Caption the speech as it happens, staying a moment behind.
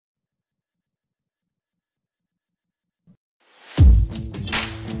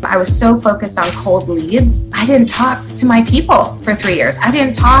I was so focused on cold leads, I didn't talk to my people for 3 years. I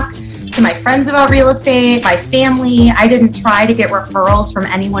didn't talk to my friends about real estate, my family. I didn't try to get referrals from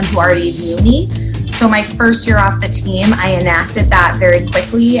anyone who already knew me. So my first year off the team, I enacted that very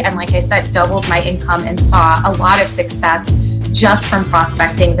quickly. And like I said, doubled my income and saw a lot of success just from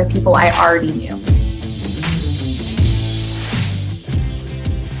prospecting the people I already knew.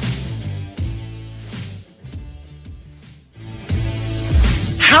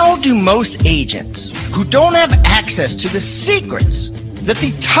 How do most agents who don't have access to the secrets that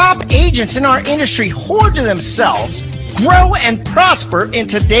the top agents in our industry hoard to themselves grow and prosper in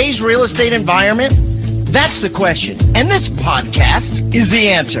today's real estate environment? That's the question, and this podcast is the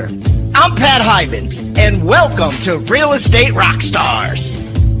answer. I'm Pat Hiban, and welcome to Real Estate Rockstars.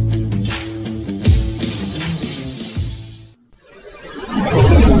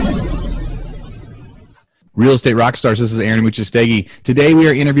 Real Estate Rockstars, this is Aaron Muchastegui. Today we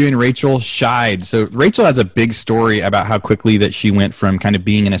are interviewing Rachel Scheid. So Rachel has a big story about how quickly that she went from kind of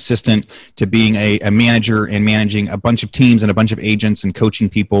being an assistant to being a manager and managing a bunch of teams and a bunch of agents and coaching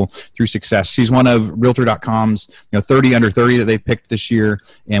people through success. She's one of Realtor.com's 30 under 30 that they've picked this year,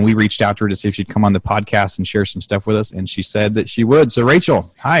 and we reached out to her to see if she'd come on the podcast and share some stuff with us, and she said that she would. So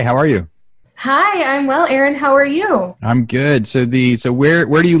Rachel, hi, how are you? Hi, I'm well, Aaron. How are you? I'm good. So where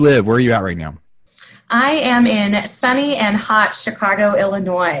do you live? Where are you at right now? I am in sunny and hot Chicago,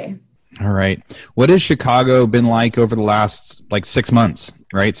 Illinois. All right. What has Chicago been like over the last 6 months,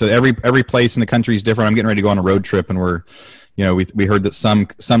 right? So every place in the country is different. I'm getting ready to go on a road trip, and we heard that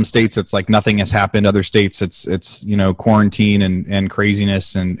some states it's like nothing has happened. Other states it's quarantine and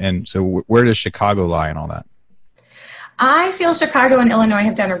craziness. And so where does Chicago lie in all that? I feel Chicago and Illinois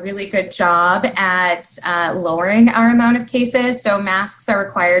have done a really good job at lowering our amount of cases. So masks are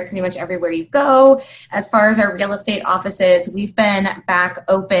required pretty much everywhere you go. As far as our real estate offices, we've been back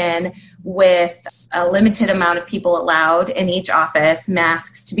open with a limited amount of people allowed in each office,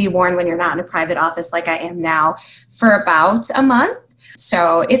 masks to be worn when you're not in a private office like I am now, for about a month.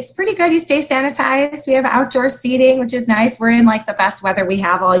 So it's pretty good. You stay sanitized. We have outdoor seating, which is nice. We're in the best weather we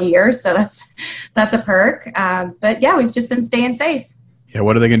have all year. So that's a perk. But yeah, we've just been staying safe. Yeah.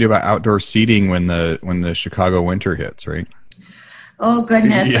 What are they going to do about outdoor seating when the Chicago winter hits, right? Oh,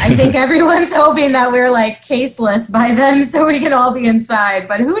 goodness. Yeah. I think everyone's hoping that we're caseless by then so we can all be inside.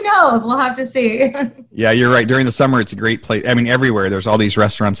 But who knows? We'll have to see. Yeah, you're right. During the summer, it's a great place. I mean, everywhere. There's all these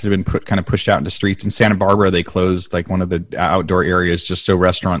restaurants that have been kind of pushed out into streets. In Santa Barbara, they closed one of the outdoor areas just so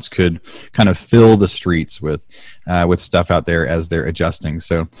restaurants could kind of fill the streets with stuff out there as they're adjusting.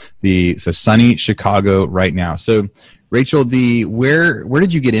 So sunny Chicago right now. So Rachel, where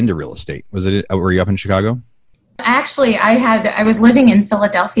did you get into real estate? Were you up in Chicago? Actually, I was living in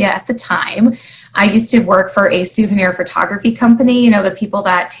Philadelphia at the time. I used to work for a souvenir photography company, the people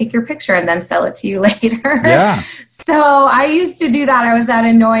that take your picture and then sell it to you later. Yeah. So I used to do that. I was that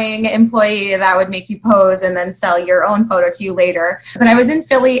annoying employee that would make you pose and then sell your own photo to you later. But I was in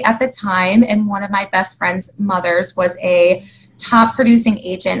Philly at the time, and one of my best friend's mothers was a top producing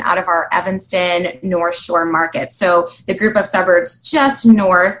agent out of our Evanston North Shore market. So the group of suburbs just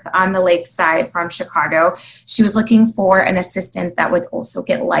north on the lakeside from Chicago. She was looking for an assistant that would also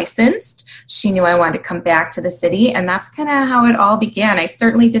get licensed. She knew I wanted to come back to the city, and that's kind of how it all began. I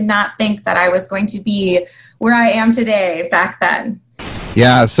certainly did not think that I was going to be where I am today back then.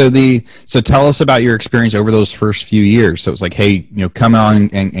 Yeah. So tell us about your experience over those first few years. So it was hey, come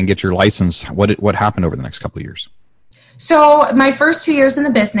on and get your license. What happened over the next couple of years? So my first 2 years in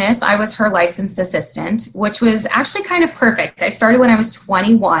the business, I was her licensed assistant, which was actually kind of perfect. I started when I was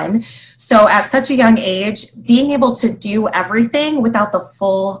 21. So at such a young age, being able to do everything without the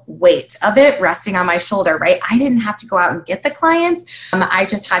full weight of it resting on my shoulder, right? I didn't have to go out and get the clients. I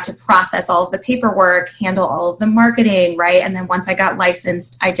just had to process all of the paperwork, handle all of the marketing, right? And then once I got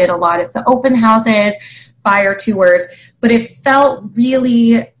licensed, I did a lot of the open houses, buyer tours, but it felt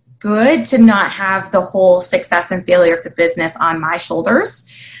really good to not have the whole success and failure of the business on my shoulders.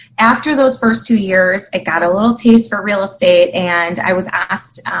 After those first 2 years, I got a little taste for real estate, and I was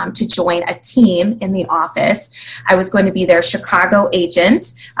asked to join a team in the office. I was going to be their Chicago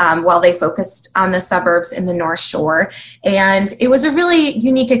agent while they focused on the suburbs in the North Shore. And it was a really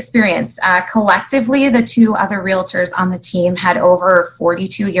unique experience. Collectively, the two other realtors on the team had over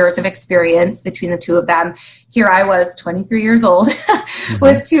 42 years of experience between the two of them. Here I was, 23 years old,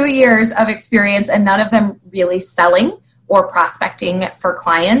 with 2 years of experience, and none of them really selling or prospecting for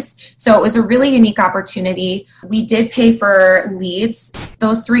clients. So it was a really unique opportunity. We did pay for leads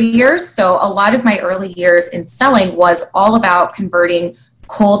those 3 years. So a lot of my early years in selling was all about converting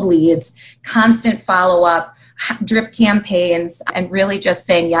cold leads, constant follow-up, drip campaigns, and really just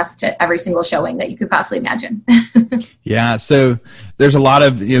saying yes to every single showing that you could possibly imagine. Yeah. So there's a lot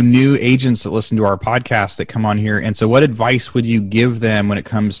of new agents that listen to our podcast that come on here. And so what advice would you give them when it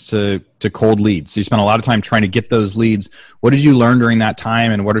comes to cold leads? So you spent a lot of time trying to get those leads. What did you learn during that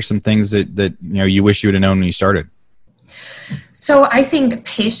time? And what are some things that you wish you would have known when you started? So I think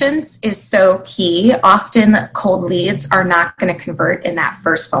patience is so key. Often cold leads are not going to convert in that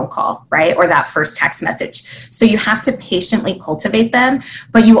first phone call, right? Or that first text message. So you have to patiently cultivate them,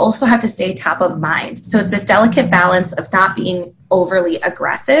 but you also have to stay top of mind. So it's this delicate balance of not being overly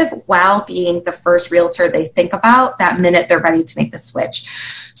aggressive while being the first realtor they think about that minute they're ready to make the switch.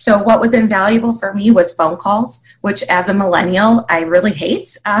 So what was invaluable for me was phone calls, which as a millennial, I really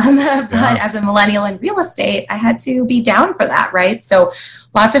hate. But as a millennial in real estate, I had to be down for that, right? So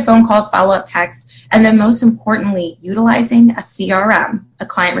lots of phone calls, follow-up texts, and then most importantly, utilizing a CRM, a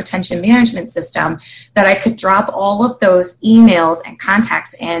client retention management system, that I could drop all of those emails and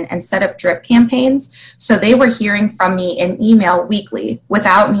contacts in and set up drip campaigns. So they were hearing from me in email weekly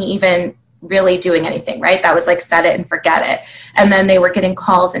without me even really doing anything, right? That was like set it and forget it. And then they were getting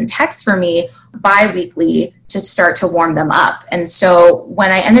calls and texts from me bi-weekly to start to warm them up. And so when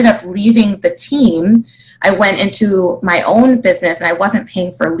I ended up leaving the team, I went into my own business and I wasn't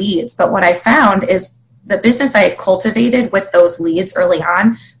paying for leads. But what I found is the business I had cultivated with those leads early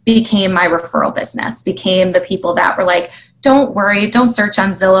on became my referral business, became the people that were like, don't worry, don't search on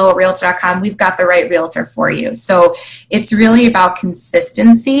Zillow or Realtor.com. We've got the right realtor for you. So it's really about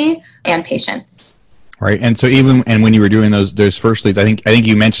consistency and patience. Right. And so when you were doing those first leads, I think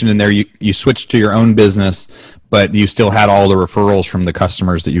you mentioned in there, you switched to your own business, but you still had all the referrals from the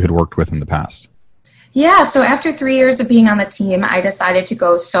customers that you had worked with in the past. Yeah, so after 3 years of being on the team, I decided to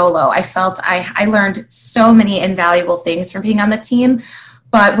go solo. I felt I learned so many invaluable things from being on the team.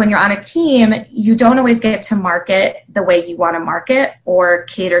 But when you're on a team, you don't always get to market the way you want to market or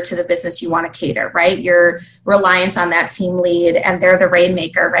cater to the business you want to cater, right? You're reliant on that team lead and they're the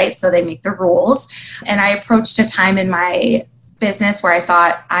rainmaker, right? So they make the rules. And I approached a time in my business where I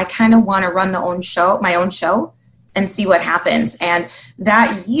thought I kind of want to run my own show and see what happens. And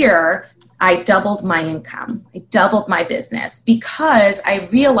that year, I doubled my income. I doubled my business because I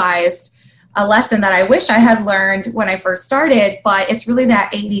realized a lesson that I wish I had learned when I first started, but it's really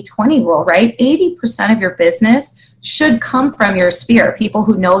that 80-20 rule, right? 80% of your business should come from your sphere, people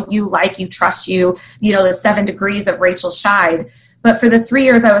who know you, like you, trust you, the 7 degrees of Rachel Scheid. But for the 3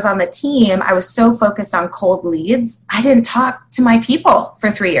 years I was on the team, I was so focused on cold leads. I didn't talk to my people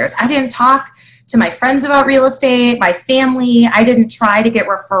for 3 years. I didn't talk to my friends about real estate, my family. I didn't try to get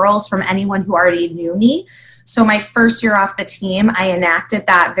referrals from anyone who already knew me. So my first year off the team, I enacted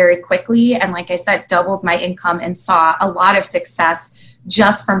that very quickly. And like I said, doubled my income and saw a lot of success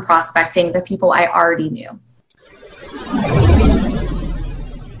just from prospecting the people I already knew.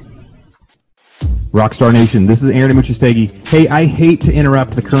 Rockstar Nation, this is Aaron Amuchastegui. Hey, I hate to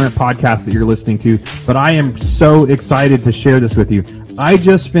interrupt the current podcast that you're listening to, but I am so excited to share this with you. I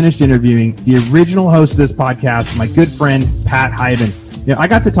just finished interviewing the original host of this podcast, my good friend, Pat Hyben. I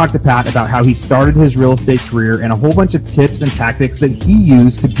got to talk to Pat about how he started his real estate career and a whole bunch of tips and tactics that he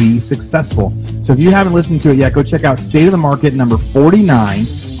used to be successful. So if you haven't listened to it yet, go check out State of the Market number 49.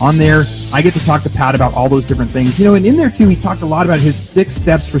 On there, I get to talk to Pat about all those different things. And in there too, he talked a lot about his 6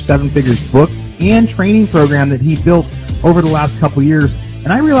 Steps for 7 Figures book and training program that he built over the last couple years.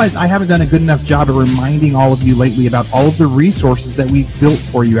 And I realized I haven't done a good enough job of reminding all of you lately about all of the resources that we've built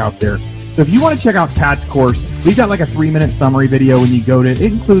for you out there. So if you want to check out Pat's course, we've got like a 3-minute summary video when you go to it.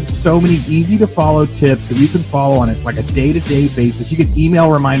 It includes so many easy to follow tips that you can follow on it like a day-to-day basis. You get email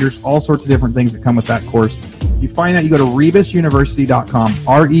reminders, all sorts of different things that come with that course. You find that, you go to rebusuniversity.com,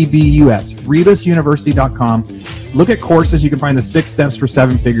 R-E-B-U-S, rebusuniversity.com. Look at courses. You can find the 6 Steps for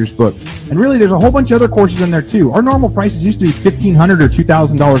 7 Figures book. And really, there's a whole bunch of other courses in there too. Our normal prices used to be $1,500 or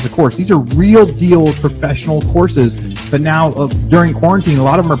 $2,000 a course. These are real deal professional courses. But now during quarantine, a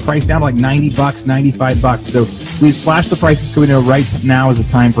lot of them are priced down to like $90, $95. So we've slashed the prices because we know right now is a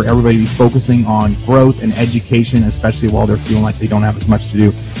time for everybody to be focusing on growth and education, especially while they're feeling like they don't have as much to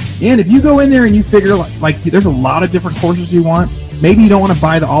do. And if you go in there and you figure like there's a lot of different courses you want, maybe you don't want to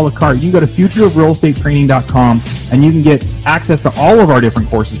buy the a la carte. You can go to futureofrealestatetraining.com and you can get access to all of our different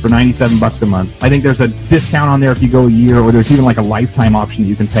courses for $97 a month. I think there's a discount on there if you go a year, or there's even like a lifetime option that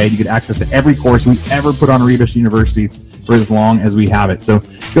you can pay. You get access to every course we ever put on Rebus University for as long as we have it. So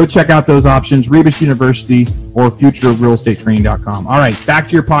go check out those options, Rebus University or futureofrealestatetraining.com. All right, back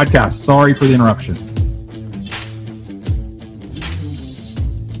to your podcast. Sorry for the interruption.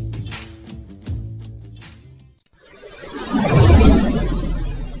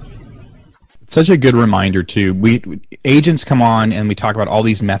 such a good reminder too. Agents come on and we talk about all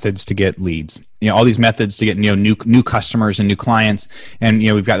these methods to get leads. All these methods to get new customers and new clients. And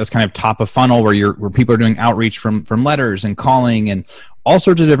we've got this kind of top of funnel where people are doing outreach from letters and calling and all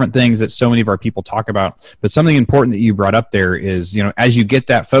sorts of different things that so many of our people talk about. But something important that you brought up there is, as you get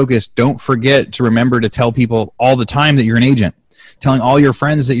that focus, don't forget to remember to tell people all the time that you're an agent. Telling all your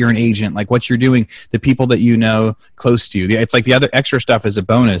friends that you're an agent, like what you're doing, the people that you know close to you. It's like the other extra stuff is a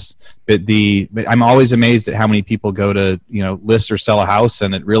bonus, but I'm always amazed at how many people go to list or sell a house,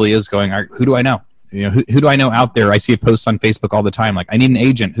 and it really is going, who do I know? Who do I know out there? I see posts on Facebook all the time, like I need an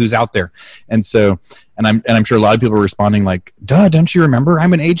agent who's out there, and so I'm sure a lot of people are responding like, duh, don't you remember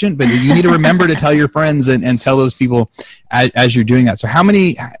I'm an agent? But you need to remember to tell your friends and tell those people as you're doing that. So how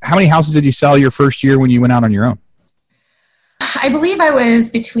many houses did you sell your first year when you went out on your own? I believe I was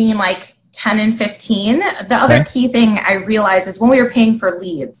between like 10 and 15. The other key thing I realized is when we were paying for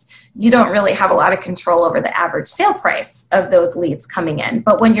leads, you don't really have a lot of control over the average sale price of those leads coming in.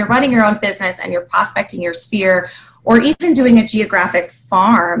 But when you're running your own business and you're prospecting your sphere or even doing a geographic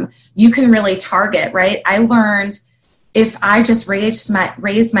farm, you can really target, right? I learned if I just raised my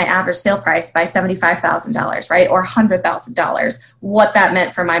average sale price by $75,000, right, or $100,000, what that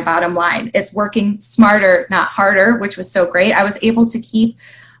meant for my bottom line. It's working smarter, not harder, which was so great. I was able to keep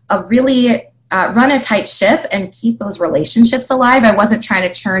run a tight ship and keep those relationships alive. I wasn't trying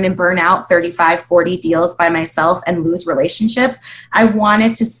to churn and burn out 35, 40 deals by myself and lose relationships. I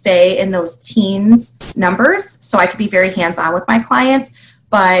wanted to stay in those teens numbers so I could be very hands-on with my clients.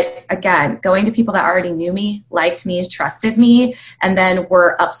 But again, going to people that already knew me, liked me, trusted me, and then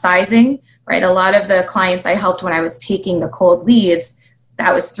were upsizing, right? A lot of the clients I helped when I was taking the cold leads,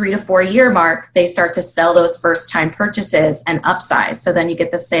 that was 3 to 4 year mark, they start to sell those first time purchases and upsize. So then you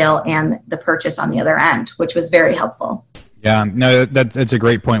get the sale and the purchase on the other end, which was very helpful. Yeah, no, that's a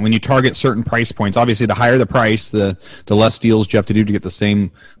great point. When you target certain price points, obviously the higher the price, the less deals you have to do to get the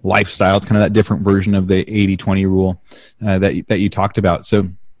same lifestyle. It's kind of that different version of the 80-20 rule that you talked about. So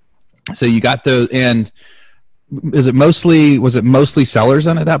you got those, and was it mostly sellers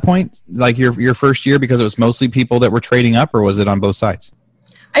then at that point, like your first year, because it was mostly people that were trading up, or was it on both sides?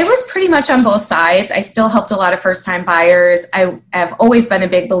 I was pretty much on both sides. I still helped a lot of first-time buyers. I have always been a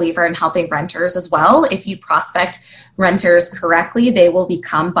big believer in helping renters as well. If you prospect renters correctly, they will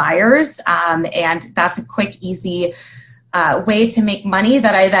become buyers. And that's a quick, easy way to make money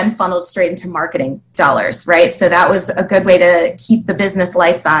that I then funneled straight into marketing dollars, right? So that was a good way to keep the business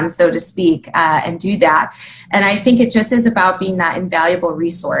lights on, so to speak, and do that. And I think it just is about being that invaluable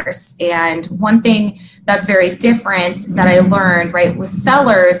resource. And one thing that's very different that I learned, right, with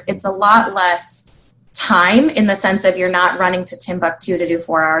sellers, it's a lot less time in the sense of you're not running to Timbuktu to do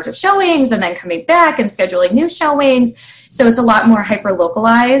 4 hours of showings and then coming back and scheduling new showings. So it's a lot more hyper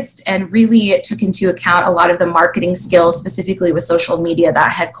localized, and really it took into account a lot of the marketing skills, specifically with social media, that I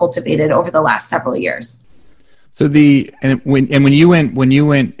had cultivated over the last several years. So when you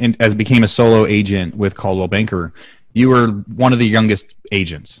went and as became a solo agent with Coldwell Banker, you were one of the youngest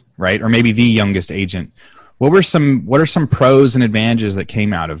agents, right? Or maybe the youngest agent. What are some pros and advantages that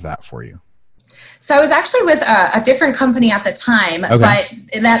came out of that for you? So I was actually with a different company at the time, but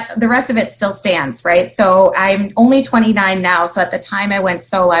the rest of it still stands, right? So I'm only 29 now. So at the time I went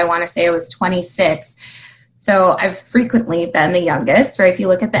solo, I want to say I was 26. So I've frequently been the youngest, right? If you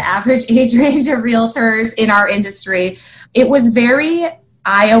look at the average age range of realtors in our industry, it was very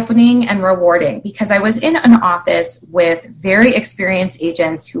eye-opening and rewarding because I was in an office with very experienced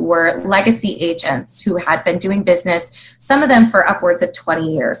agents who were legacy agents who had been doing business, some of them for upwards of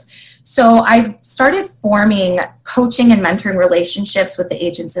 20 years. So I started forming coaching and mentoring relationships with the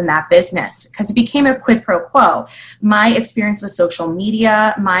agents in that business because it became a quid pro quo. My experience with social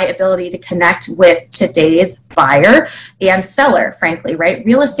media, my ability to connect with today's buyer and seller, frankly, right?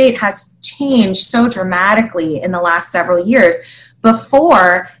 Real estate has changed so dramatically in the last several years.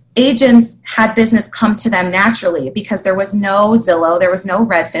 Before, agents had business come to them naturally because there was no Zillow, there was no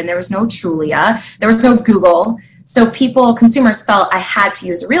Redfin, there was no Trulia, there was no Google. So consumers felt I had to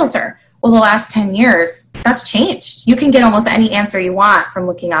use a realtor. Well, the last 10 years, that's changed. You can get almost any answer you want from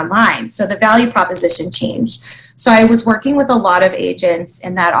looking online. So the value proposition changed. So I was working with a lot of agents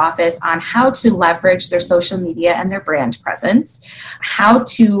in that office on how to leverage their social media and their brand presence, how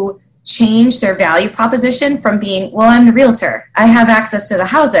to change their value proposition from being, well, I'm the realtor, I have access to the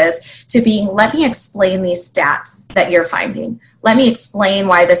houses, to being, let me explain these stats that you're finding. Let me explain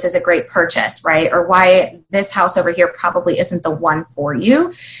why this is a great purchase, right? Or why this house over here probably isn't the one for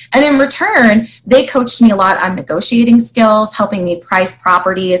you. And in return, they coached me a lot on negotiating skills, helping me price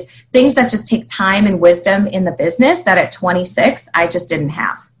properties, things that just take time and wisdom in the business that at 26, I just didn't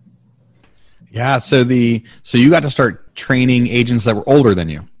have. Yeah. So you got to start training agents that were older than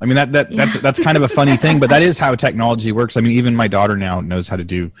you. I mean, that's kind of a funny thing, but that is how technology works. I mean, even my daughter now knows how to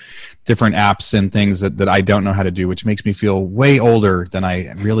do different apps and things that I don't know how to do, which makes me feel way older than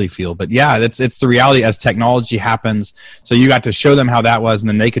I really feel. But yeah, it's the reality as technology happens. So you got to show them how that was, and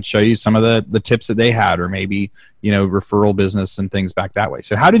then they could show you some of the tips that they had, or maybe, referral business and things back that way.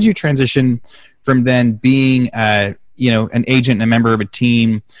 So how did you transition from then being an agent and a member of a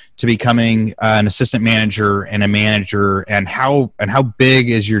team to becoming an assistant manager and a manager, and how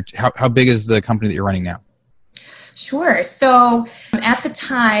big is how big is the company that you're running now? Sure. So at the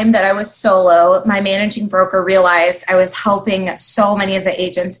time that I was solo, my managing broker realized I was helping so many of the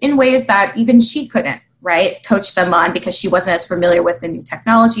agents in ways that even she couldn't, right, coach them on, because she wasn't as familiar with the new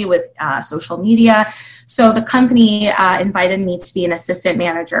technology, with social media. So the company invited me to be an assistant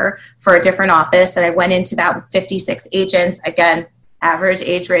manager for a different office. And I went into that with 56 agents. Again, average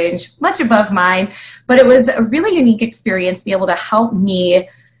age range, much above mine. But it was a really unique experience to be able to help me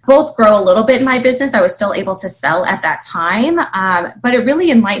both grow a little bit in my business. I was still able to sell at that time. But it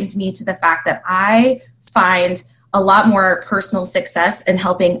really enlightened me to the fact that I find a lot more personal success in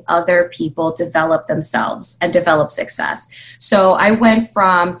helping other people develop themselves and develop success. So I went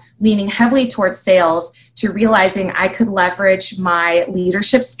from leaning heavily towards sales to realizing I could leverage my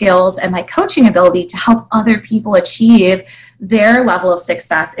leadership skills and my coaching ability to help other people achieve their level of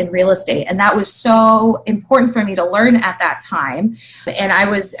success in real estate. And that was so important for me to learn at that time. And I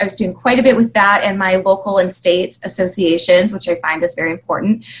was doing quite a bit with that and my local and state associations, which I find is very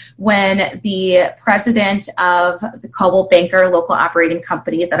important. When the president of the Coldwell Banker local operating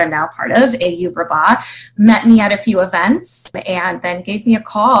company that I'm now part of, Ayub Rabah, met me at a few events and then gave me a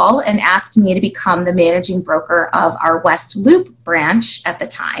call and asked me to become the managing broker of our West Loop branch at the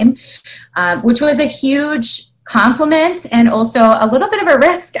time, which was a huge compliment and also a little bit of a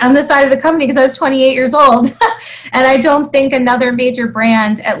risk on the side of the company because I was 28 years old. And I don't think another major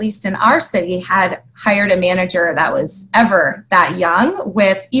brand, at least in our city, had hired a manager that was ever that young,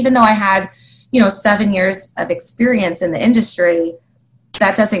 with, even though I had, 7 years of experience in the industry,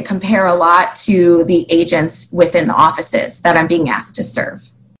 that doesn't compare a lot to the agents within the offices that I'm being asked to serve.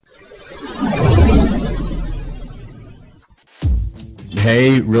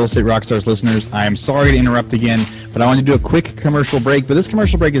 Hey, Real Estate Rockstars listeners, I am sorry to interrupt again, but I want to do a quick commercial break. But this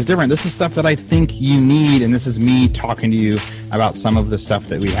commercial break is different. This is stuff that I think you need, and this is me talking to you about some of the stuff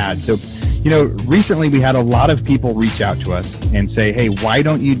that we had. So, recently we had a lot of people reach out to us and say, hey, why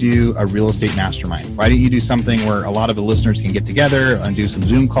don't you do a real estate mastermind? Why don't you do something where a lot of the listeners can get together and do some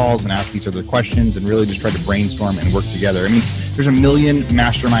Zoom calls and ask each other questions and really just try to brainstorm and work together? I mean, there's a million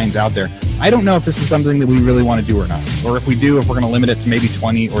masterminds out there. I don't know if this is something that we really want to do or not, or if we do, if we're going to limit it to maybe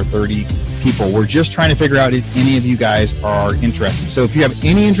 20 or 30 people. We're just trying to figure out if any of you guys are interested. So if you have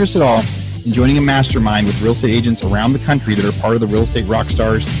any interest at all in joining a mastermind with real estate agents around the country that are part of the Real Estate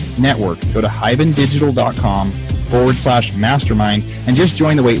Rockstars network, go to hibandigital.com/mastermind and just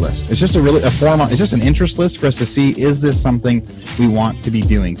join the wait list. It's just it's just an interest list for us to see, is this something we want to be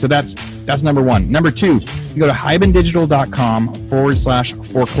doing? So that's number one. Number two, you go to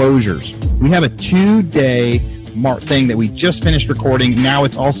hibandigital.com/foreclosures. We have a 2-day thing that we just finished recording. Now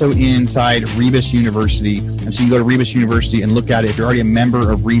it's also inside Rebus University. And so you go to Rebus University and look at it. If you're already a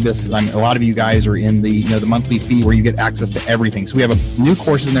member of Rebus, a lot of you guys are in the, the monthly fee where you get access to everything. So we have a new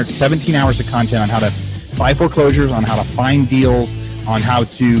courses in there, 17 hours of content on how to buy foreclosures, on how to find deals, on how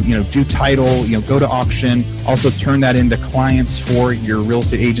to, do title, go to auction, also turn that into clients for your real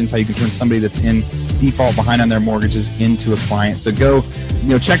estate agents, how you can turn somebody that's in default behind on their mortgages into a client. So go,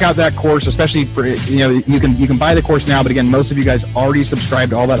 check out that course, especially for, you can buy the course now, but again, most of you guys already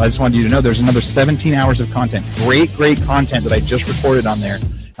subscribed to all that. I just wanted you to know there's another 17 hours of content, great content that I just recorded on there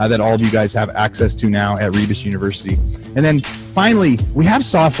that all of you guys have access to now at Rebus University. And then finally, we have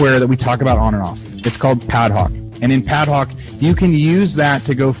software that we talk about on and off. It's called Padhawk. And in Padhawk, you can use that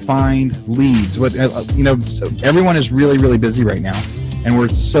to go find leads. Everyone is really, really busy right now. And we're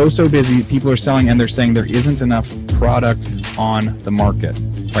so busy. People are selling and they're saying there isn't enough product on the market,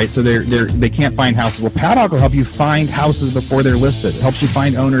 right? So they can't find houses. Well, Padhawk will help you find houses before they're listed. It helps you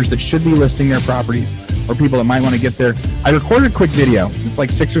find owners that should be listing their properties or people that might want to get there. I recorded a quick video. It's like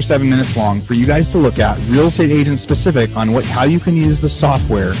 6 or 7 minutes long for you guys to look at, real estate agent specific, on how you can use the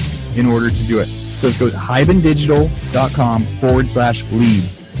software in order to do it. So let's go to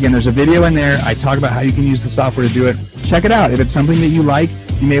hibandigital.com/leads. Again, there's a video in there. I talk about how you can use the software to do it. Check it out. If it's something that you like,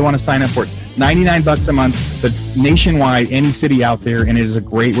 you may want to sign up for it. $99 a month, but it's nationwide, any city out there, and it is a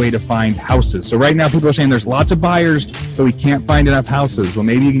great way to find houses. So right now, people are saying there's lots of buyers, but we can't find enough houses. Well,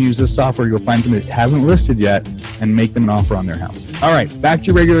 maybe you can use this software to go find somebody that hasn't listed yet and make them an offer on their house. All right, back to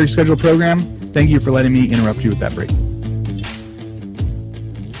your regularly scheduled program. Thank you for letting me interrupt you with that, Brady.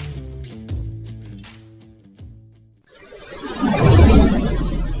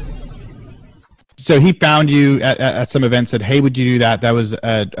 So he found you at some event, said, hey, would you do that? That was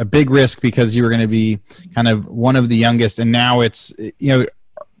a big risk because you were going to be kind of one of the youngest. And now it's,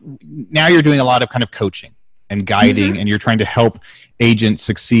 now you're doing a lot of kind of coaching and guiding, and you're trying to help agents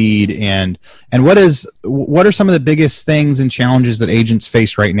succeed. And what are some of the biggest things and challenges that agents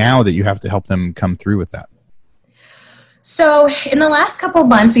face right now that you have to help them come through with that? So in the last couple of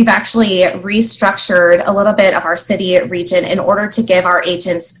months, we've actually restructured a little bit of our city region in order to give our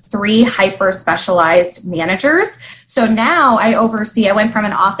agents 3 hyper-specialized managers. So now I went from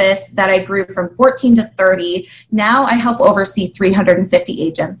an office that I grew from 14 to 30. Now I help oversee 350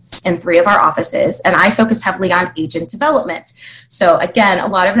 agents in 3 of our offices, and I focus heavily on agent development. So again, a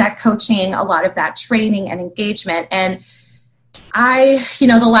lot of that coaching, a lot of that training and engagement. And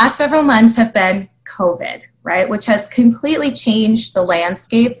the last several months have been COVID, right, which has completely changed the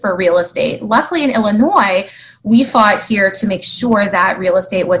landscape for real estate. Luckily in Illinois, we fought here to make sure that real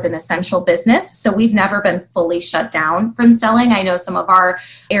estate was an essential business. So we've never been fully shut down from selling. I know some of our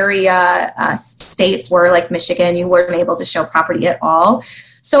area states were like Michigan, you weren't able to show property at all.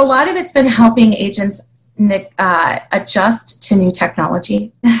 So a lot of it's been helping agents adjust to new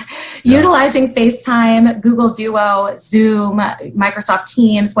technology, utilizing FaceTime, Google Duo, Zoom, Microsoft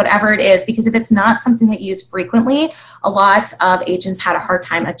Teams, whatever it is, because if it's not something that you use frequently, a lot of agents had a hard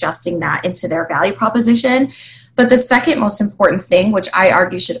time adjusting that into their value proposition. But the second most important thing, which I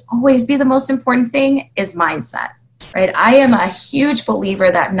argue should always be the most important thing, is mindset. Right? I am a huge believer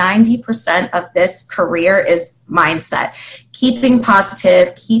that 90% of this career is mindset. Keeping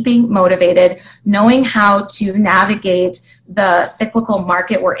positive, keeping motivated, knowing how to navigate the cyclical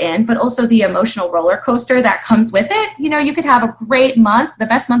market we're in, but also the emotional roller coaster that comes with it. You could have a great month. The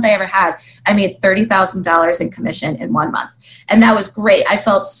best month I ever had, I made $30,000 in commission in 1 month. And that was great. I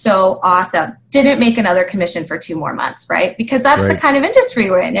felt so awesome. Didn't make another commission for 2 more months, right? Because that's the kind of industry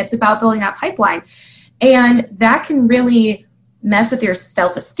we're in. It's about building that pipeline. And that can really mess with your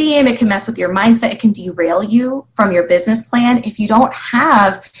self-esteem. It can mess with your mindset. It can derail you from your business plan if you don't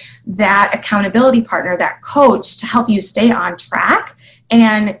have that accountability partner, that coach to help you stay on track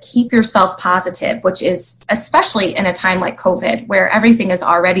and keep yourself positive, which is especially in a time like COVID where everything is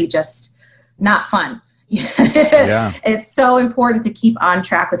already just not fun. Yeah. It's so important to keep on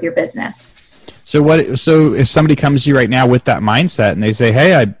track with your business. So if somebody comes to you right now with that mindset and they say,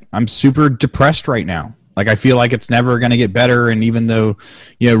 hey, I'm super depressed right now. Like I feel like it's never going to get better. And even though,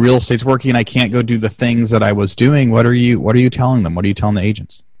 real estate's working, I can't go do the things that I was doing. What are you telling them? What are you telling the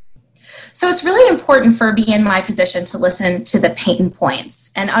agents? So it's really important for me in my position to listen to the pain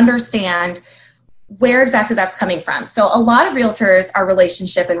points and understand where exactly that's coming from. So a lot of realtors are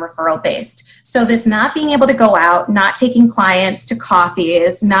relationship and referral based. So this not being able to go out, not taking clients to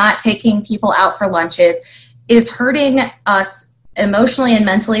coffees, not taking people out for lunches is hurting us emotionally and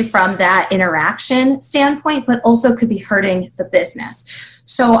mentally from that interaction standpoint, but also could be hurting the business.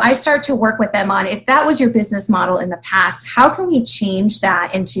 So I start to work with them on, if that was your business model in the past, how can we change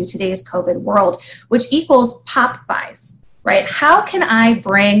that into today's COVID world, which equals pop buys? Right? How can I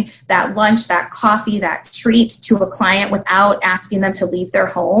bring that lunch, that coffee, that treat to a client without asking them to leave their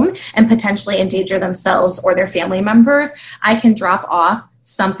home and potentially endanger themselves or their family members? I can drop off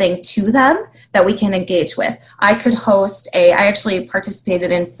something to them that we can engage with. I could I actually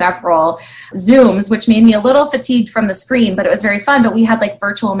participated in several Zooms, which made me a little fatigued from the screen, but it was very fun. But we had like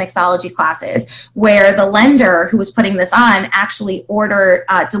virtual mixology classes where the lender who was putting this on actually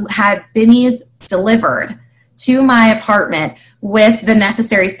had Binny's delivered to my apartment with the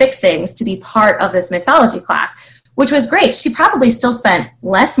necessary fixings to be part of this mixology class, which was great. She probably still spent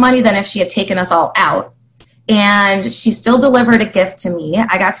less money than if she had taken us all out. And she still delivered a gift to me.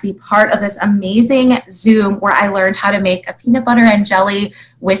 I got to be part of this amazing Zoom where I learned how to make a peanut butter and jelly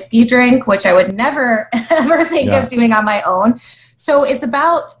whiskey drink, which I would never, ever think of doing on my own. So it's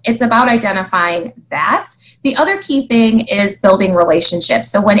about identifying that. The other key thing is building relationships.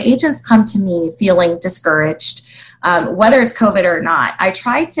 So when agents come to me feeling discouraged, whether it's COVID or not, I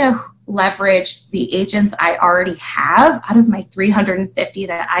try to leverage the agents I already have out of my 350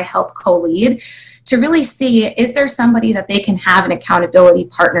 that I help co-lead to really see, is there somebody that they can have an accountability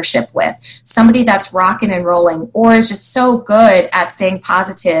partnership with, somebody that's rocking and rolling or is just so good at staying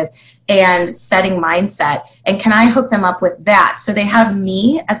positive and setting mindset, and can I hook them up with that? So they have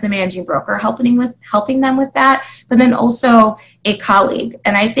me as the managing broker helping them with that, but then also a colleague.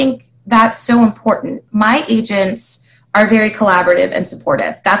 And I think that's so important. My agents are very collaborative and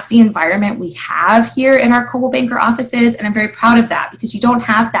supportive. That's the environment we have here in our Coldwell Banker offices, and I'm very proud of that because you don't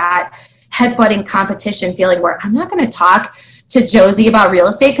have that headbutting competition feeling where I'm not going to talk to Josie about real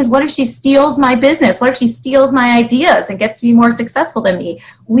estate because what if she steals my business? What if she steals my ideas and gets to be more successful than me?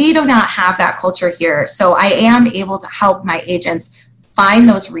 We do not have that culture here. So I am able to help my agents find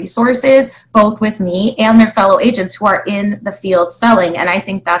those resources, both with me and their fellow agents who are in the field selling. And I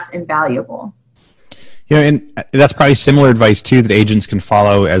think that's invaluable. You know, and that's probably similar advice too that agents can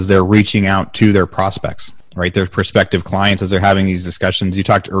follow as they're reaching out to their prospects, right? Their prospective clients as they're having these discussions. You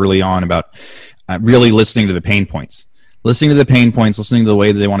talked early on about really listening to the pain points. Listening to the pain points, listening to the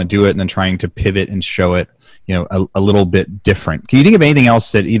way that they want to do it, and then trying to pivot and show it, you know, a little bit different. Can you think of anything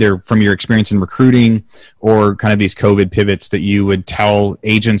else that either from your experience in recruiting or kind of these COVID pivots that you would tell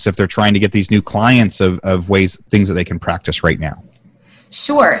agents if they're trying to get these new clients of ways, things that they can practice right now?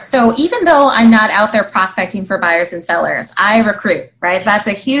 Sure. So even though I'm not out there prospecting for buyers and sellers, I recruit, right? That's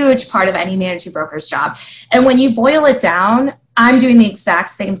a huge part of any managing broker's job. And when you boil it down, I'm doing the exact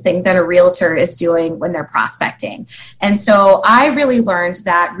same thing that a realtor is doing when they're prospecting. And so I really learned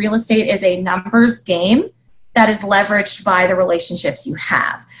that real estate is a numbers game that is leveraged by the relationships you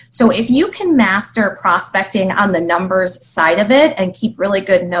have. So if you can master prospecting on the numbers side of it and keep really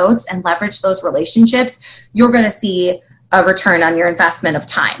good notes and leverage those relationships, you're going to see a return on your investment of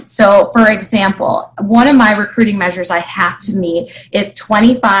time. So for example, one of my recruiting measures I have to meet is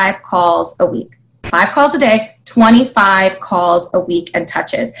 25 calls a week. 5 calls a day, 25 calls a week and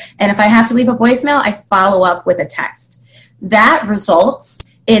touches. And if I have to leave a voicemail, I follow up with a text. That results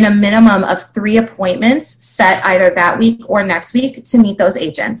in a minimum of 3 appointments set either that week or next week to meet those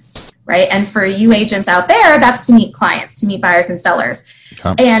agents, right? And for you agents out there, that's to meet clients, to meet buyers and sellers.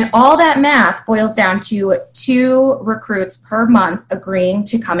 Okay. And all that math boils down to 2 recruits per month agreeing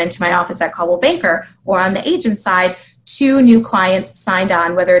to come into my office at Coldwell Banker, or on the agent side, 2 new clients signed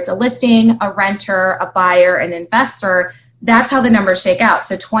on, whether it's a listing, a renter, a buyer, an investor. That's how the numbers shake out.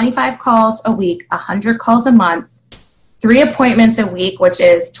 So 25 calls a week, 100 calls a month, 3 appointments a week, which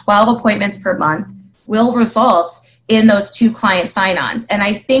is 12 appointments per month, will result in those 2 client sign-ons. And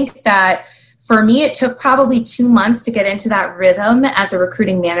I think that for me, it took probably 2 months to get into that rhythm as a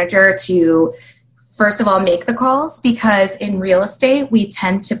recruiting manager to, first of all, make the calls, because in real estate, we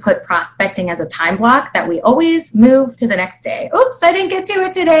tend to put prospecting as a time block that we always move to the next day. Oops, I didn't get to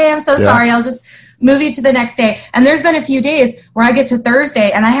it today. I'm so sorry. I'll just move you to the next day. And there's been a few days where I get to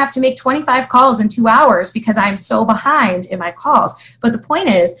Thursday and I have to make 25 calls in 2 hours because I'm so behind in my calls. But the point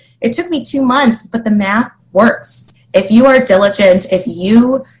is, it took me 2 months, but the math works. If you are diligent, if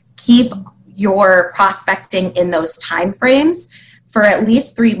you keep your prospecting in those time frames for at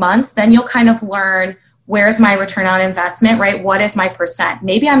least 3 months, then you'll kind of learn, where's my return on investment, right? What is my percent?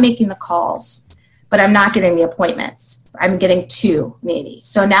 Maybe I'm making the calls, but I'm not getting the appointments. I'm getting 2 maybe.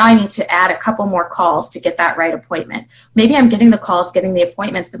 So now I need to add a couple more calls to get that right appointment. Maybe I'm getting the calls, getting the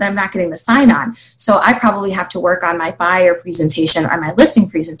appointments, but then I'm not getting the sign-on. So I probably have to work on my buyer presentation or my listing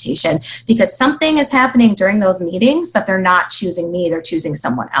presentation, because something is happening during those meetings that they're not choosing me, they're choosing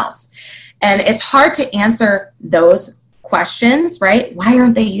someone else. And it's hard to answer those questions, right? Why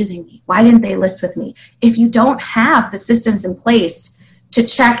aren't they using me? Why didn't they list with me? If you don't have the systems in place to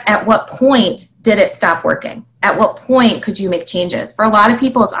check at what point did it stop working? At what point could you make changes? For a lot of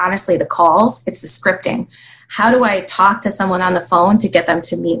people, it's honestly the calls, it's the scripting. How do I talk to someone on the phone to get them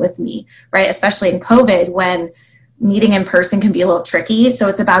to meet with me, right? Especially in COVID, when meeting in person can be a little tricky. So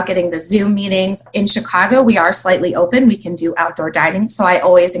it's about getting the Zoom meetings. In Chicago, we are slightly open. We can do outdoor dining. So I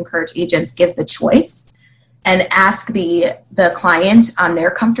always encourage agents, give the choice and ask the client on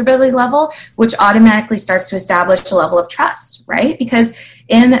their comfortability level, which automatically starts to establish a level of trust, right? Because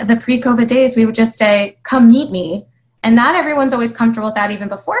in the pre-COVID days, we would just say, come meet me. And not everyone's always comfortable with that even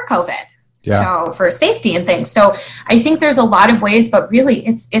before COVID. Yeah. So for safety and things. So I think there's a lot of ways, but really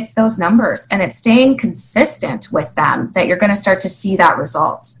it's those numbers and it's staying consistent with them that you're going to start to see that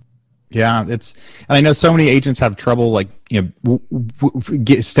result. Yeah, and I know so many agents have trouble, like, you know,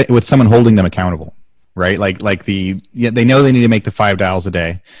 with someone holding them accountable, right? They know they need to make the 5 dials a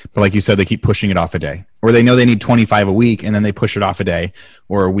day, but like you said, they keep pushing it off a day, or they know they need 25 a week and then they push it off a day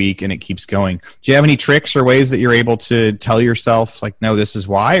or a week and it keeps going. Do you have any tricks or ways that you're able to tell yourself, like, no, this is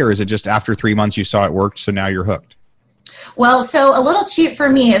why, or is it just after 3 months you saw it worked, so now you're hooked? Well, so a little cheat for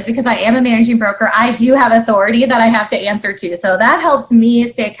me is because I am a managing broker, I do have authority that I have to answer to. So that helps me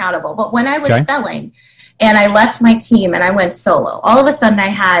stay accountable. But when I was selling and I left my team and I went solo, all of a sudden I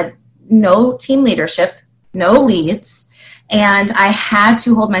had no team leadership, no leads, and I had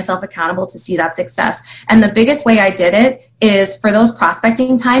to hold myself accountable to see that success. And the biggest way I did it is, for those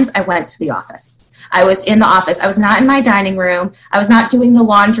prospecting times, I went to the office. I was in the office. I was not in my dining room. I was not doing the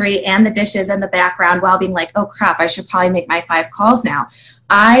laundry and the dishes in the background while being like, oh crap, I should probably make my 5 calls now.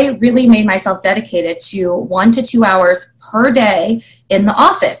 I really made myself dedicated to 1 to 2 hours per day in the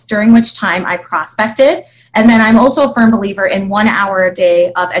office, during which time I prospected. And then I'm also a firm believer in 1 hour a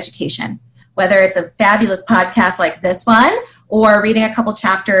day of education, whether it's a fabulous podcast like this one, or reading a couple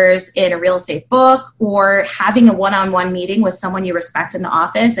chapters in a real estate book, or having a one-on-one meeting with someone you respect in the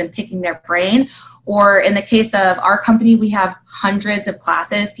office and picking their brain. Or in the case of our company, we have hundreds of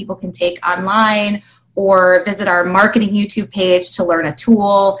classes people can take online, or visit our marketing YouTube page to learn a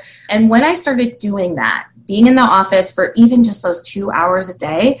tool. And when I started doing that, being in the office for even just those 2 hours a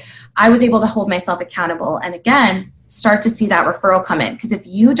day, I was able to hold myself accountable. And again, start to see that referral come in. Because if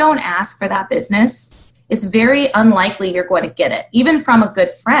you don't ask for that business, it's very unlikely you're going to get it, even from a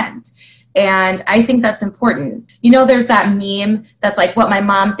good friend. And I think that's important. You know, there's that meme that's like what my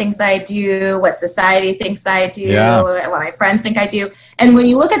mom thinks I do, what society thinks I do, what my friends think I do. And when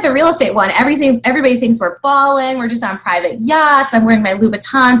you look at the real estate one, everybody thinks we're balling. We're just on private yachts. I'm wearing my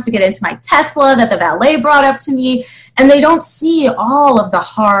Louboutins to get into my Tesla that the valet brought up to me. And they don't see all of the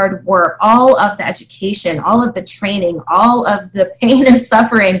hard work, all of the education, all of the training, all of the pain and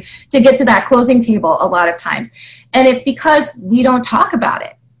suffering to get to that closing table a lot of times. And it's because we don't talk about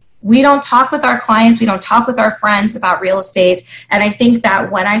it. We don't talk with our clients. We don't talk with our friends about real estate. And I think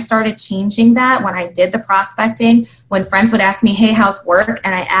that when I started changing that, when I did the prospecting, when friends would ask me, hey, how's work?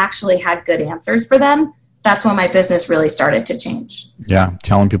 And I actually had good answers for them, that's when my business really started to change. Yeah,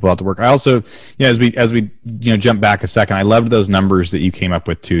 telling people about the work. I also, as we jump back a second, I loved those numbers that you came up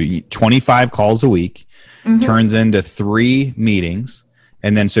with too. 25 calls a week turns into 3 meetings.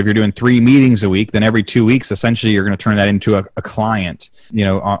 And then, so if you're doing 3 meetings a week, then every 2 weeks, essentially, you're going to turn that into a client,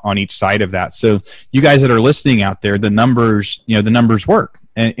 on each side of that. So you guys that are listening out there, the numbers work.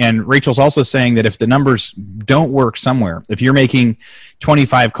 And Rachel's also saying that if the numbers don't work somewhere, if you're making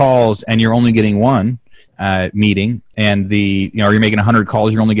 25 calls and you're only getting 1 meeting, and you're making 100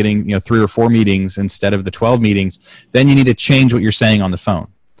 calls, you're only getting 3 or 4 meetings instead of the 12 meetings, then you need to change what you're saying on the phone.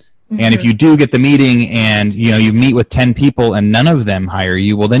 And if you do get the meeting and you meet with 10 people and none of them hire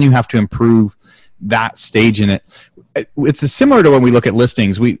you, well, then you have to improve that stage in it. It's similar to when we look at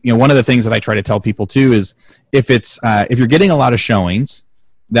listings. One of the things that I try to tell people too is if you're getting a lot of showings,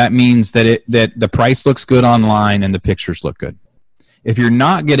 that means that the price looks good online and the pictures look good. If you're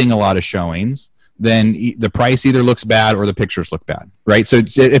not getting a lot of showings, then the price either looks bad or the pictures look bad, right? So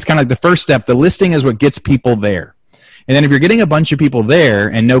it's kind of like the first step. The listing is what gets people there. And then if you're getting a bunch of people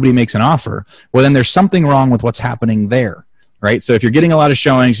there and nobody makes an offer, well, then there's something wrong with what's happening there, right? So if you're getting a lot of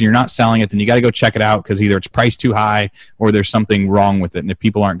showings and you're not selling it, then you got to go check it out because either it's priced too high or there's something wrong with it. And if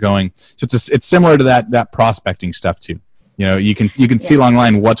people aren't going, so it's similar to that prospecting stuff too. You can see along the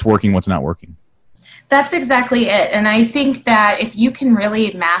line what's working, what's not working. That's exactly it. And I think that if you can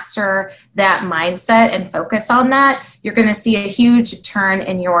really master that mindset and focus on that, you're going to see a huge return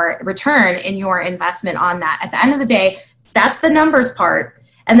in your investment on that. At the end of the day, that's the numbers part.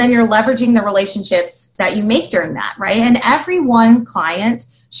 And then you're leveraging the relationships that you make during that, right? And every one client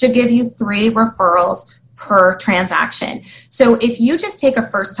should give you 3 referrals per transaction. So if you just take a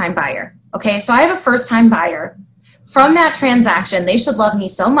first-time buyer, okay, so I have a first-time buyer. From that transaction, they should love me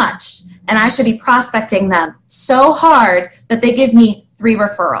so much, and I should be prospecting them so hard that they give me 3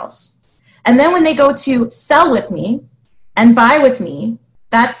 referrals. And then when they go to sell with me and buy with me,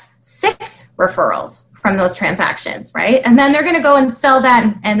 that's 6 referrals from those transactions, right? And then they're going to go and sell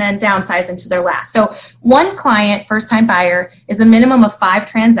that and then downsize into their last. So one client, first-time buyer, is a minimum of 5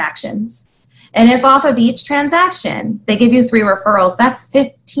 transactions. And if off of each transaction, they give you 3 referrals, that's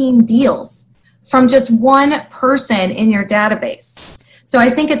 15 deals from just one person in your database. So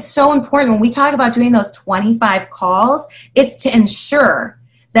I think it's so important when we talk about doing those 25 calls, it's to ensure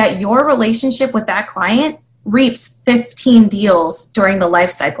that your relationship with that client reaps 15 deals during the life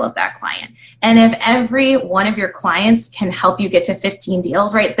cycle of that client. And if every one of your clients can help you get to 15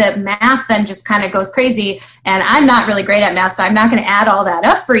 deals, right, the math then just kind of goes crazy. And I'm not really great at math, so I'm not going to add all that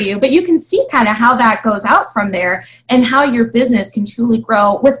up for you, but you can see kind of how that goes out from there and how your business can truly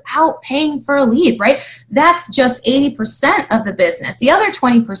grow without paying for a lead, right? That's just 80% of the business. The other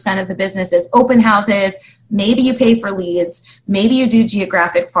 20% of the business is open houses. Maybe you pay for leads, maybe you do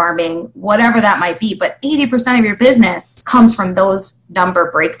geographic farming, whatever that might be, but 80% of your business comes from those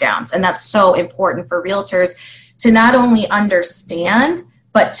number breakdowns. And that's so important for realtors to not only understand,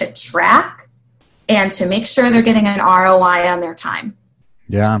 but to track and to make sure they're getting an ROI on their time.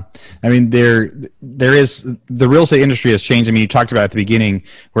 Yeah. I mean, there is, the real estate industry has changed. I mean, you talked about at the beginning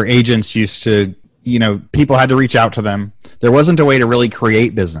where agents used to people had to reach out to them. There wasn't a way to really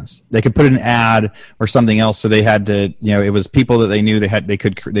create business. They could put an ad or something else. So they had to, it was people that they knew they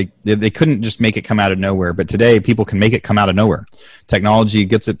couldn't just make it come out of nowhere. But today people can make it come out of nowhere. Technology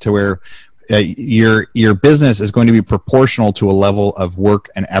gets it to where your business is going to be proportional to a level of work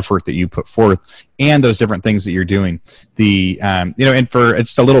and effort that you put forth and those different things that you're doing. And for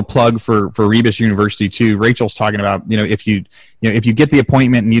it's a little plug for Rebus University too. Rachel's talking about, if you get the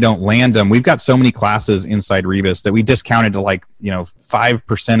appointment and you don't land them, we've got so many classes inside Rebus that we discounted to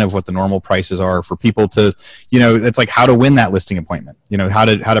 5% of what the normal prices are for people to, it's like how to win that listing appointment, how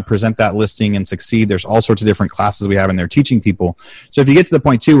to present that listing and succeed. There's all sorts of different classes we have in there teaching people. So if you get to the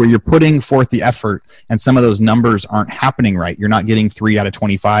point too, where you're putting forth the effort and some of those numbers aren't happening right, you're not getting 3 out of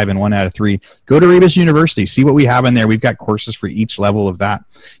 25 and 1 out of 3, go to Rebus University, see what we have in there. We've got courses for each level of that.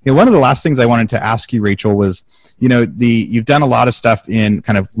 One of the last things I wanted to ask you, Rachel, was, you've done a lot of stuff in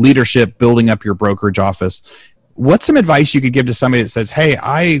kind of leadership, building up your brokerage office. What's some advice you could give to somebody that says, hey,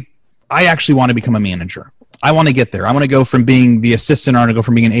 I actually want to become a manager. I want to get there. I want to go from being the assistant, or I want to go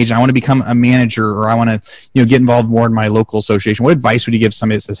from being an agent. I want to become a manager, or I want to, get involved more in my local association. What advice would you give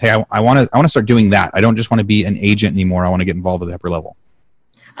somebody that says, hey, I want to start doing that. I don't just want to be an agent anymore. I want to get involved at the upper level.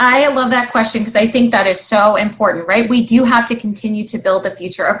 I love that question because I think that is so important, right? We do have to continue to build the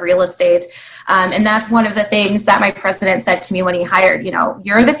future of real estate. And that's one of the things that my president said to me when he hired,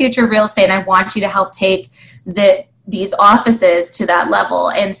 you're the future of real estate, and I want you to help take these offices to that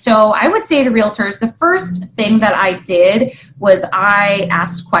level. And so I would say to realtors, the first thing that I did was I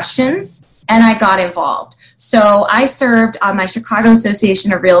asked questions and I got involved. So I served on my Chicago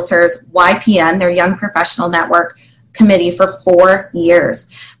Association of Realtors, YPN, their Young Professional Network committee, for 4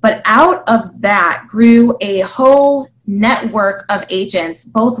 years. But out of that grew a whole network of agents,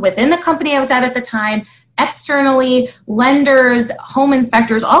 both within the company I was at the time, externally, lenders, home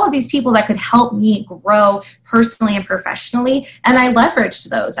inspectors, all of these people that could help me grow personally and professionally. And I leveraged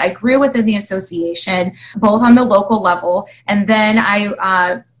those. I grew within the association, both on the local level. And then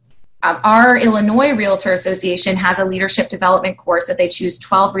our Illinois Realtor Association has a leadership development course that they choose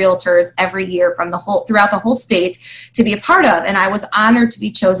 12 realtors every year from throughout the whole state to be a part of. And I was honored to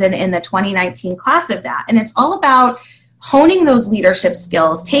be chosen in the 2019 class of that. And it's all about honing those leadership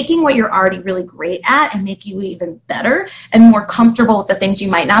skills, taking what you're already really great at and make you even better and more comfortable with the things you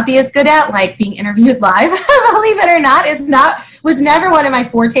might not be as good at, like being interviewed live, believe it or not, was never one of my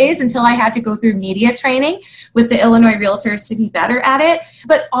fortes until I had to go through media training with the Illinois Realtors to be better at it.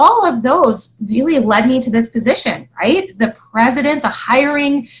 But all of those really led me to this position, right? The president, the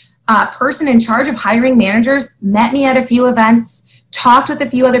hiring person in charge of hiring managers, met me at a few events, talked with a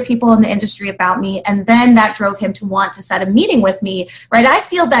few other people in the industry about me, and then that drove him to want to set a meeting with me, right? I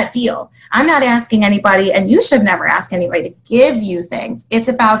sealed that deal. I'm not asking anybody, and you should never ask anybody to give you things. It's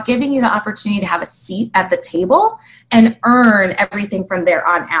about giving you the opportunity to have a seat at the table and earn everything from there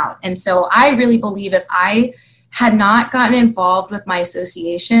on out. And so I really believe if I had not gotten involved with my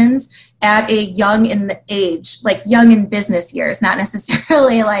associations at a young in business years, not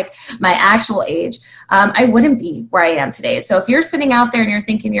necessarily like my actual age, I wouldn't be where I am today. So if you're sitting out there and you're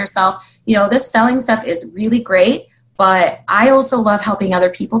thinking to yourself, this selling stuff is really great, but I also love helping other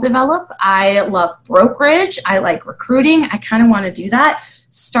people develop. I love brokerage. I like recruiting. I kind of want to do that.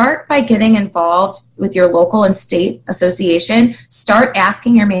 Start by getting involved with your local and state association. Start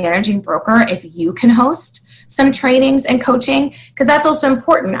asking your managing broker if you can host some trainings and coaching, because that's also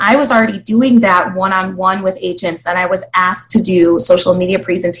important. I was already doing that one-on-one with agents, and I was asked to do social media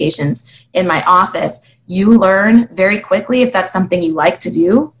presentations in my office. You learn very quickly if that's something you like to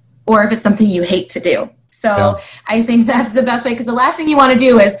do or if it's something you hate to do. So I think that's the best way, because the last thing you want to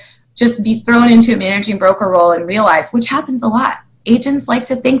do is just be thrown into a managing broker role and realize, which happens a lot. Agents like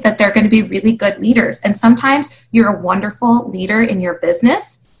to think that they're going to be really good leaders. And sometimes you're a wonderful leader in your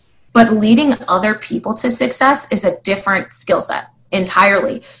business, but leading other people to success is a different skill set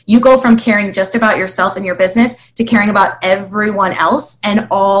entirely. You go from caring just about yourself and your business to caring about everyone else and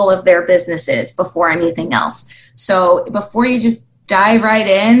all of their businesses before anything else. So before you just dive right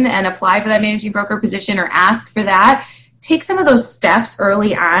in and apply for that managing broker position or ask for that, take some of those steps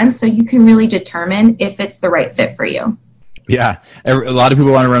early on so you can really determine if it's the right fit for you. Yeah. A lot of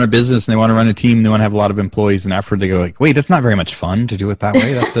people want to run a business and they want to run a team and they want to have a lot of employees, and after they go like, wait, that's not very much fun to do it that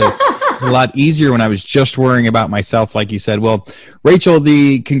way. That's it's a lot easier when I was just worrying about myself, like you said. Well, Rachel,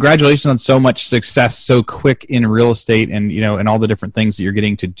 congratulations on so much success so quick in real estate and, and all the different things that you're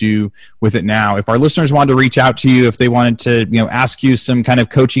getting to do with it now. If our listeners wanted to reach out to you, if they wanted to, ask you some kind of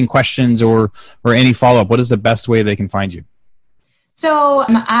coaching questions or any follow-up, what is the best way they can find you? So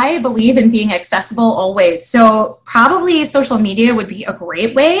I believe in being accessible always. So probably social media would be a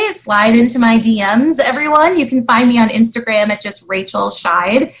great way. Slide into my DMs, everyone. You can find me on Instagram at just Rachel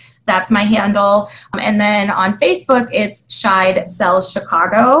Scheid. That's my handle. And then on Facebook, it's Scheid Sells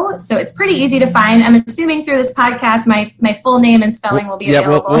Chicago. So it's pretty easy to find. I'm assuming through this podcast, my full name and spelling will be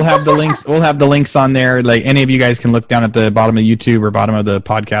available. We'll have the links. We'll have the links on there. Like any of you guys can look down at the bottom of YouTube or bottom of the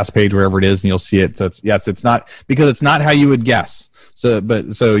podcast page, wherever it is, and you'll see it. So it's not because it's not how you would guess. So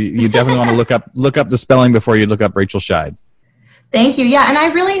you definitely want to look up the spelling before you look up Rachel Scheid. Thank you. Yeah, and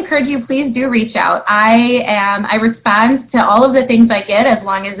I really encourage you, please do reach out. I respond to all of the things I get as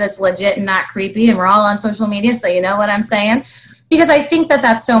long as it's legit and not creepy, and we're all on social media, so you know what I'm saying. Because I think that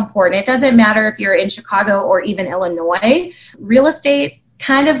that's so important. It doesn't matter if you're in Chicago or even Illinois. Real estate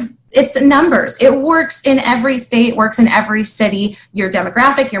it's numbers. It works in every state, works in every city. Your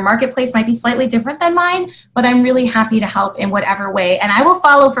demographic, your marketplace might be slightly different than mine, but I'm really happy to help in whatever way. And I will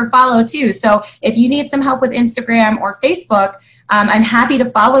follow too. So if you need some help with Instagram or Facebook, I'm happy to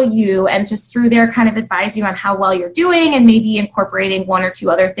follow you and just through there kind of advise you on how well you're doing and maybe incorporating one or two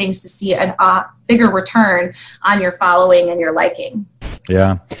other things to see a bigger return on your following and your liking.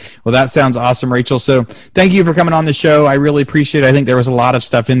 Yeah. Well, that sounds awesome, Rachel. So thank you for coming on the show. I really appreciate it. I think there was a lot of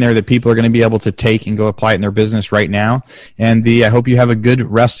stuff in there that people are going to be able to take and go apply it in their business right now. And I hope you have a good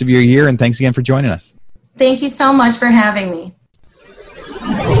rest of your year. And thanks again for joining us. Thank you so much for having me.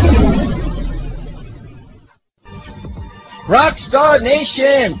 Rockstar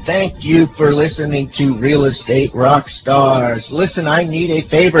Nation, thank you for listening to Real Estate Rockstars. Listen, I need a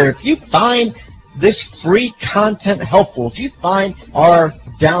favor. If you find this free content helpful, if you find our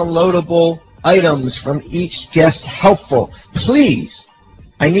downloadable items from each guest helpful, please,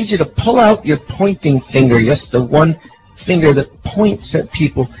 I need you to pull out your pointing finger, yes, the one finger that points at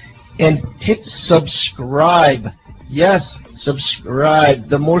people, and hit subscribe. Yes, subscribe.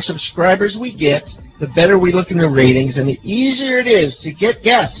 The more subscribers we get, the better we look in the ratings, and the easier it is to get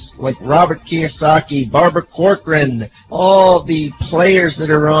guests like Robert Kiyosaki, Barbara Corcoran, all the players that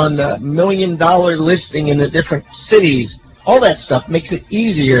are on the $1 million listing in the different cities. All that stuff makes it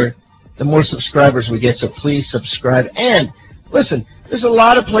easier the more subscribers we get, so please subscribe. And listen, there's a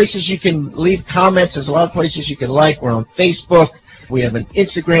lot of places you can leave comments. There's a lot of places you can like. We're on Facebook. We have an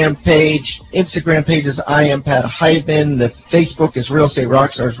Instagram page. Instagram page is I am Pat Hiban. The Facebook is Real Estate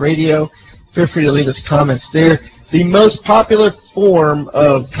Rockstars Radio. Feel free to leave us comments there. The most popular form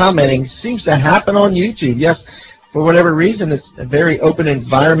of commenting seems to happen on YouTube. Yes, for whatever reason, it's a very open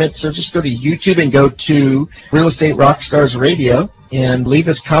environment. So just go to YouTube and go to Real Estate Rockstars Radio and leave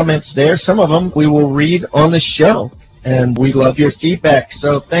us comments there. Some of them we will read on the show, and we love your feedback.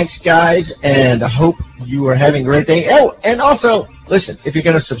 So thanks, guys, and I hope you are having a great day. Oh, and also, listen, if you're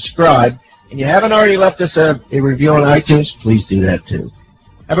going to subscribe and you haven't already left us a review on iTunes, please do that too.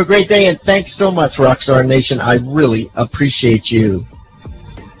 Have a great day, and thanks so much, Rockstar Nation. I really appreciate you.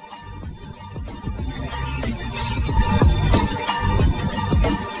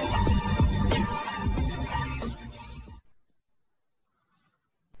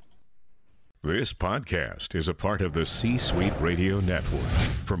 This podcast is a part of the C-Suite Radio Network.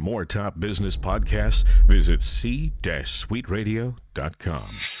 For more top business podcasts, visit c-suiteradio.com.